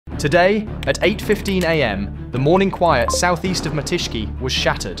Today, at 8:15 a.m., the morning quiet southeast of Matishki was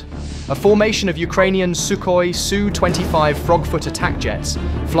shattered. A formation of Ukrainian Sukhoi Su-25 frogfoot attack jets,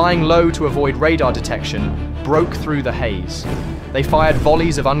 flying low to avoid radar detection, broke through the haze. They fired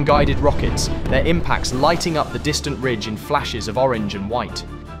volleys of unguided rockets, their impacts lighting up the distant ridge in flashes of orange and white.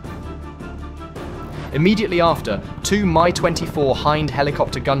 Immediately after, two Mi-24 Hind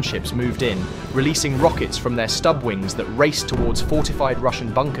helicopter gunships moved in, releasing rockets from their stub wings that raced towards fortified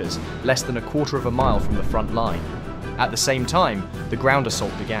Russian bunkers less than a quarter of a mile from the front line. At the same time, the ground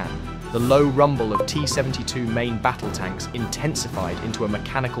assault began. The low rumble of T-72 main battle tanks intensified into a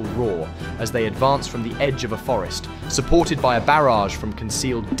mechanical roar as they advanced from the edge of a forest, supported by a barrage from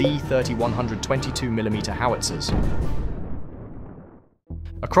concealed D-30-122 mm howitzers.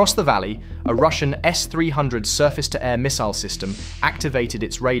 Across the valley, a Russian S-300 surface-to-air missile system activated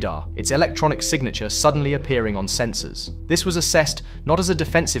its radar, its electronic signature suddenly appearing on sensors. This was assessed not as a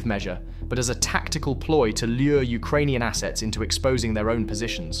defensive measure, but as a tactical ploy to lure Ukrainian assets into exposing their own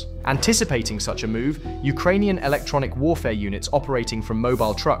positions. Anticipating such a move, Ukrainian electronic warfare units operating from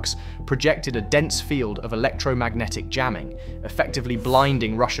mobile trucks projected a dense field of electromagnetic jamming, effectively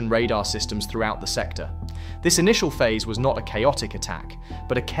blinding Russian radar systems throughout the sector. This initial phase was not a chaotic attack,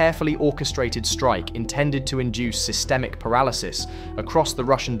 but a carefully orchestrated strike intended to induce systemic paralysis across the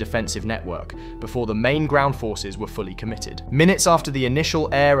Russian defensive network before the main ground forces were fully committed. Minutes after the initial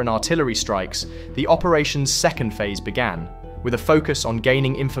air and artillery strikes, the operation's second phase began, with a focus on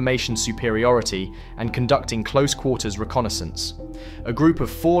gaining information superiority and conducting close-quarters reconnaissance. A group of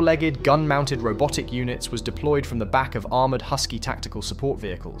four-legged, gun-mounted robotic units was deployed from the back of armoured Husky tactical support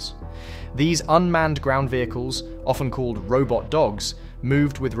vehicles. These unmanned ground vehicles, often called robot dogs,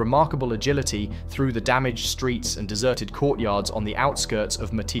 moved with remarkable agility through the damaged streets and deserted courtyards on the outskirts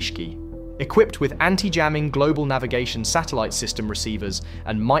of Matishki. Equipped with anti-jamming global navigation satellite system receivers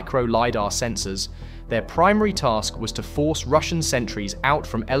and micro-LiDAR sensors, their primary task was to force Russian sentries out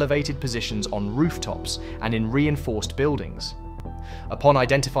from elevated positions on rooftops and in reinforced buildings. Upon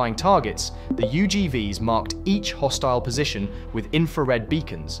identifying targets, the UGVs marked each hostile position with infrared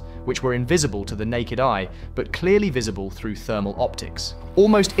beacons, which were invisible to the naked eye, but clearly visible through thermal optics.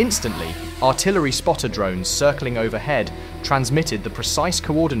 Almost instantly, artillery spotter drones circling overhead transmitted the precise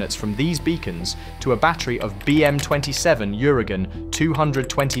coordinates from these beacons to a battery of BM-27 Uragan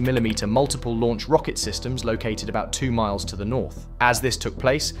 220mm multiple launch rocket systems located about 2 miles to the north. As this took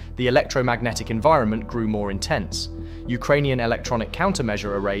place, the electromagnetic environment grew more intense. Ukrainian electronic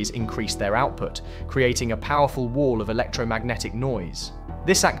countermeasure arrays increased their output, creating a powerful wall of electromagnetic noise.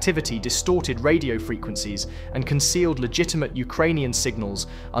 This activity distorted radio frequencies and concealed legitimate Ukrainian signals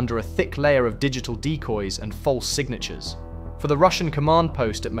under a thick layer of digital decoys and false signatures. For the Russian command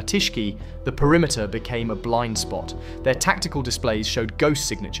post at Matishki, the perimeter became a blind spot. Their tactical displays showed ghost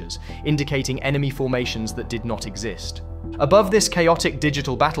signatures, indicating enemy formations that did not exist. Above this chaotic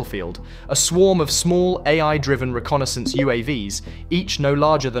digital battlefield, a swarm of small AI-driven reconnaissance UAVs, each no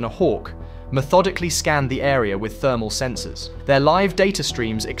larger than a hawk, methodically scanned the area with thermal sensors. Their live data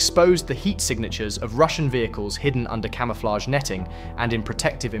streams exposed the heat signatures of Russian vehicles hidden under camouflage netting and in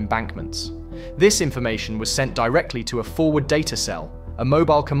protective embankments. This information was sent directly to a forward data cell, a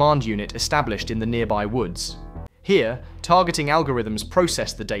mobile command unit established in the nearby woods. Here, targeting algorithms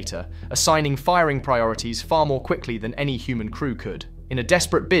processed the data, assigning firing priorities far more quickly than any human crew could. In a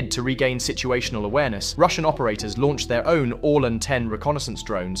desperate bid to regain situational awareness, Russian operators launched their own Orlan-10 reconnaissance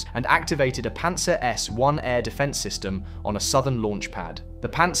drones and activated a Pantsir-S1 air defense system on a southern launch pad. The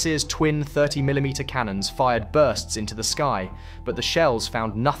Pantsir's twin 30mm cannons fired bursts into the sky, but the shells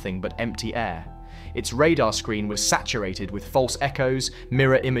found nothing but empty air. Its radar screen was saturated with false echoes,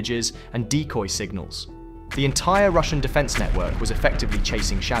 mirror images, and decoy signals. The entire Russian defense network was effectively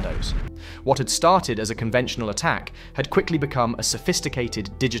chasing shadows. What had started as a conventional attack had quickly become a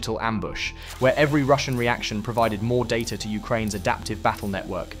sophisticated digital ambush, where every Russian reaction provided more data to Ukraine's adaptive battle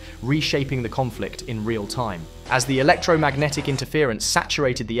network, reshaping the conflict in real time. As the electromagnetic interference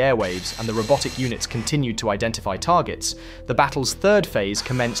saturated the airwaves and the robotic units continued to identify targets, the battle's third phase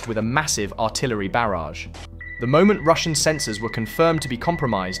commenced with a massive artillery barrage. The moment Russian sensors were confirmed to be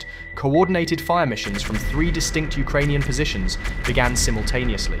compromised, coordinated fire missions from 3 distinct Ukrainian positions began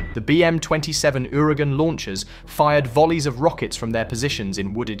simultaneously. The BM-27 Uragan launchers fired volleys of rockets from their positions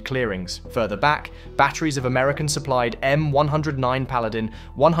in wooded clearings. Further back, batteries of American-supplied M109 Paladin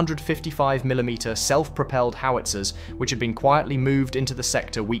 155mm self-propelled howitzers, which had been quietly moved into the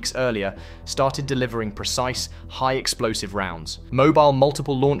sector weeks earlier, started delivering precise, high-explosive rounds. Mobile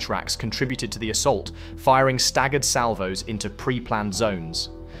multiple launch racks contributed to the assault, firing staggered salvos into pre-planned zones.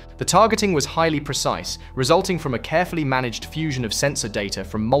 The targeting was highly precise, resulting from a carefully managed fusion of sensor data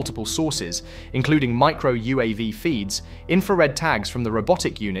from multiple sources, including micro-UAV feeds, infrared tags from the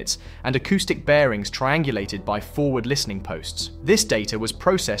robotic units, and acoustic bearings triangulated by forward listening posts. This data was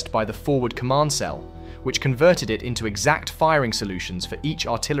processed by the forward command cell, which converted it into exact firing solutions for each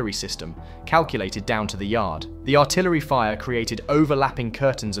artillery system, calculated down to the yard. The artillery fire created overlapping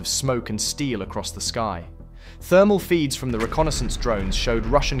curtains of smoke and steel across the sky. Thermal feeds from the reconnaissance drones showed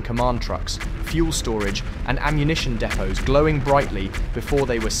Russian command trucks, fuel storage, and ammunition depots glowing brightly before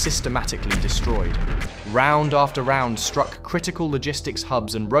they were systematically destroyed. Round after round struck critical logistics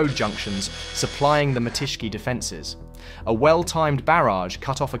hubs and road junctions supplying the Matishki defenses. A well-timed barrage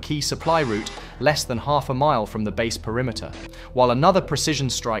cut off a key supply route less than half a mile from the base perimeter, while another precision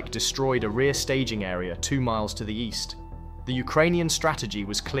strike destroyed a rear staging area 2 miles to the east. The Ukrainian strategy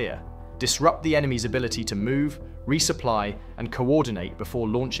was clear: disrupt the enemy's ability to move, resupply, and coordinate before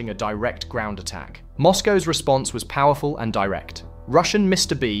launching a direct ground attack. Moscow's response was powerful and direct. Russian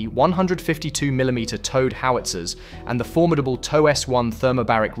Mr. B 152mm towed howitzers and the formidable TOW-S1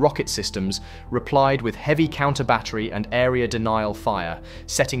 thermobaric rocket systems replied with heavy counter-battery and area denial fire,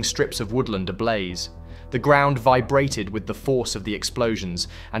 setting strips of woodland ablaze. The ground vibrated with the force of the explosions,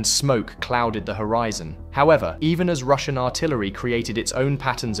 and smoke clouded the horizon. However, even as Russian artillery created its own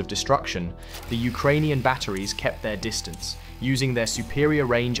patterns of destruction, the Ukrainian batteries kept their distance, using their superior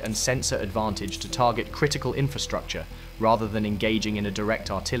range and sensor advantage to target critical infrastructure, rather than engaging in a direct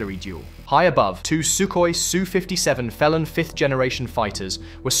artillery duel. High above, 2 Sukhoi Su-57 Felon 5th-generation fighters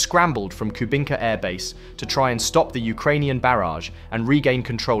were scrambled from Kubinka Air Base to try and stop the Ukrainian barrage and regain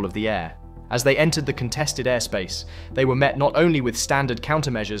control of the air. As they entered the contested airspace, they were met not only with standard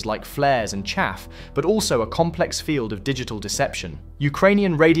countermeasures like flares and chaff, but also a complex field of digital deception.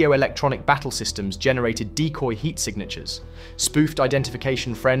 Ukrainian radio-electronic battle systems generated decoy heat signatures, spoofed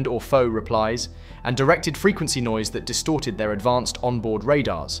identification friend or foe replies, and directed frequency noise that distorted their advanced onboard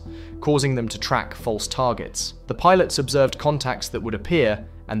radars, causing them to track false targets. The pilots observed contacts that would appear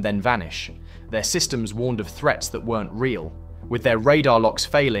and then vanish. Their systems warned of threats that weren't real. With their radar locks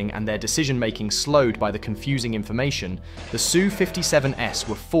failing and their decision-making slowed by the confusing information, the Su-57S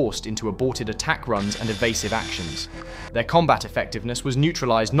were forced into aborted attack runs and evasive actions. Their combat effectiveness was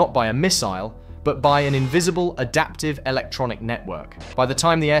neutralized not by a missile, but by an invisible, adaptive electronic network. By the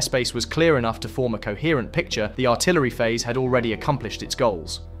time the airspace was clear enough to form a coherent picture, the artillery phase had already accomplished its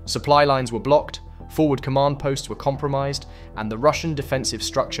goals. Supply lines were blocked, forward command posts were compromised, and the Russian defensive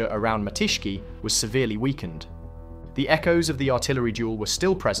structure around Matishki was severely weakened. The echoes of the artillery duel were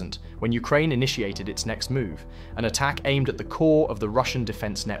still present when Ukraine initiated its next move, an attack aimed at the core of the Russian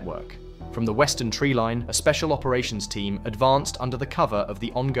defense network. From the western tree line, a special operations team advanced under the cover of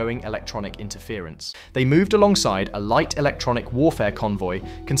the ongoing electronic interference. They moved alongside a light electronic warfare convoy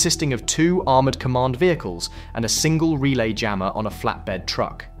consisting of 2 armored command vehicles and a single relay jammer on a flatbed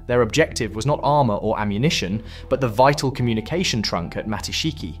truck. Their objective was not armor or ammunition, but the vital communication trunk at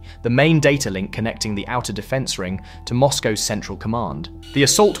Matishki, the main data link connecting the outer defense ring to Moscow's central command. The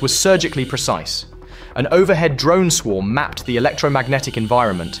assault was surgically precise. An overhead drone swarm mapped the electromagnetic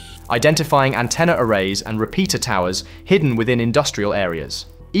environment, identifying antenna arrays and repeater towers hidden within industrial areas.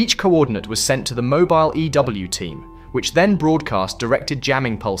 Each coordinate was sent to the mobile EW team, which then broadcast directed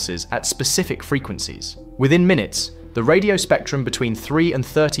jamming pulses at specific frequencies. Within minutes, the radio spectrum between 3 and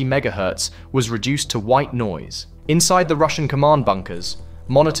 30 MHz was reduced to white noise. Inside the Russian command bunkers,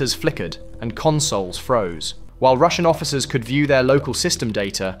 monitors flickered and consoles froze. While Russian officers could view their local system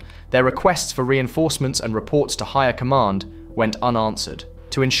data, their requests for reinforcements and reports to higher command went unanswered.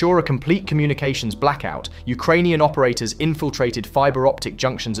 To ensure a complete communications blackout, Ukrainian operators infiltrated fiber optic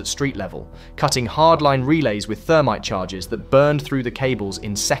junctions at street level, cutting hardline relays with thermite charges that burned through the cables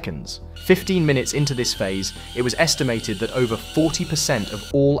in seconds. 15 minutes into this phase, it was estimated that over 40% of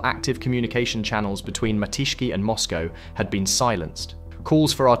all active communication channels between Matishki and Moscow had been silenced.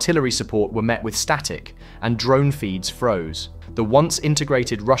 Calls for artillery support were met with static, and drone feeds froze. The once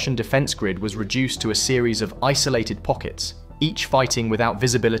integrated Russian defense grid was reduced to a series of isolated pockets, each fighting without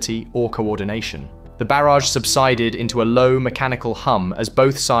visibility or coordination. The barrage subsided into a low mechanical hum as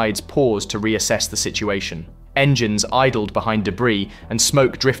both sides paused to reassess the situation. Engines idled behind debris and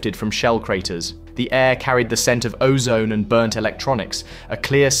smoke drifted from shell craters. The air carried the scent of ozone and burnt electronics, a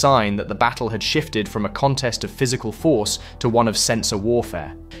clear sign that the battle had shifted from a contest of physical force to one of sensor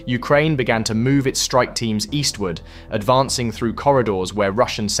warfare. Ukraine began to move its strike teams eastward, advancing through corridors where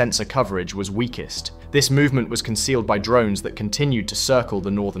Russian sensor coverage was weakest. This movement was concealed by drones that continued to circle the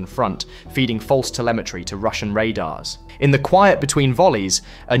northern front, feeding false telemetry to Russian radars. In the quiet between volleys,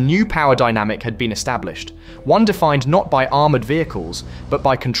 a new power dynamic had been established, one defined not by armored vehicles, but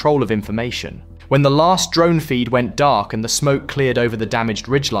by control of information. When the last drone feed went dark and the smoke cleared over the damaged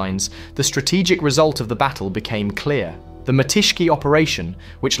ridgelines, the strategic result of the battle became clear. The Matishki operation,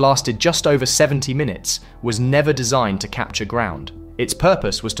 which lasted just over 70 minutes, was never designed to capture ground. Its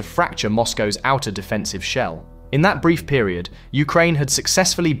purpose was to fracture Moscow's outer defensive shell. In that brief period, Ukraine had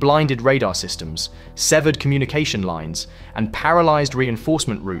successfully blinded radar systems, severed communication lines, and paralyzed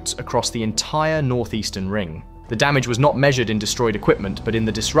reinforcement routes across the entire northeastern ring. The damage was not measured in destroyed equipment, but in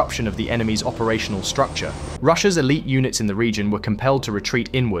the disruption of the enemy's operational structure. Russia's elite units in the region were compelled to retreat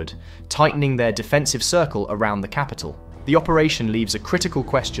inward, tightening their defensive circle around the capital. The operation leaves a critical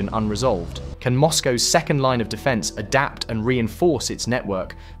question unresolved. Can Moscow's second line of defense adapt and reinforce its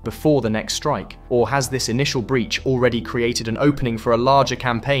network before the next strike? Or has this initial breach already created an opening for a larger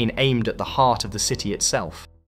campaign aimed at the heart of the city itself?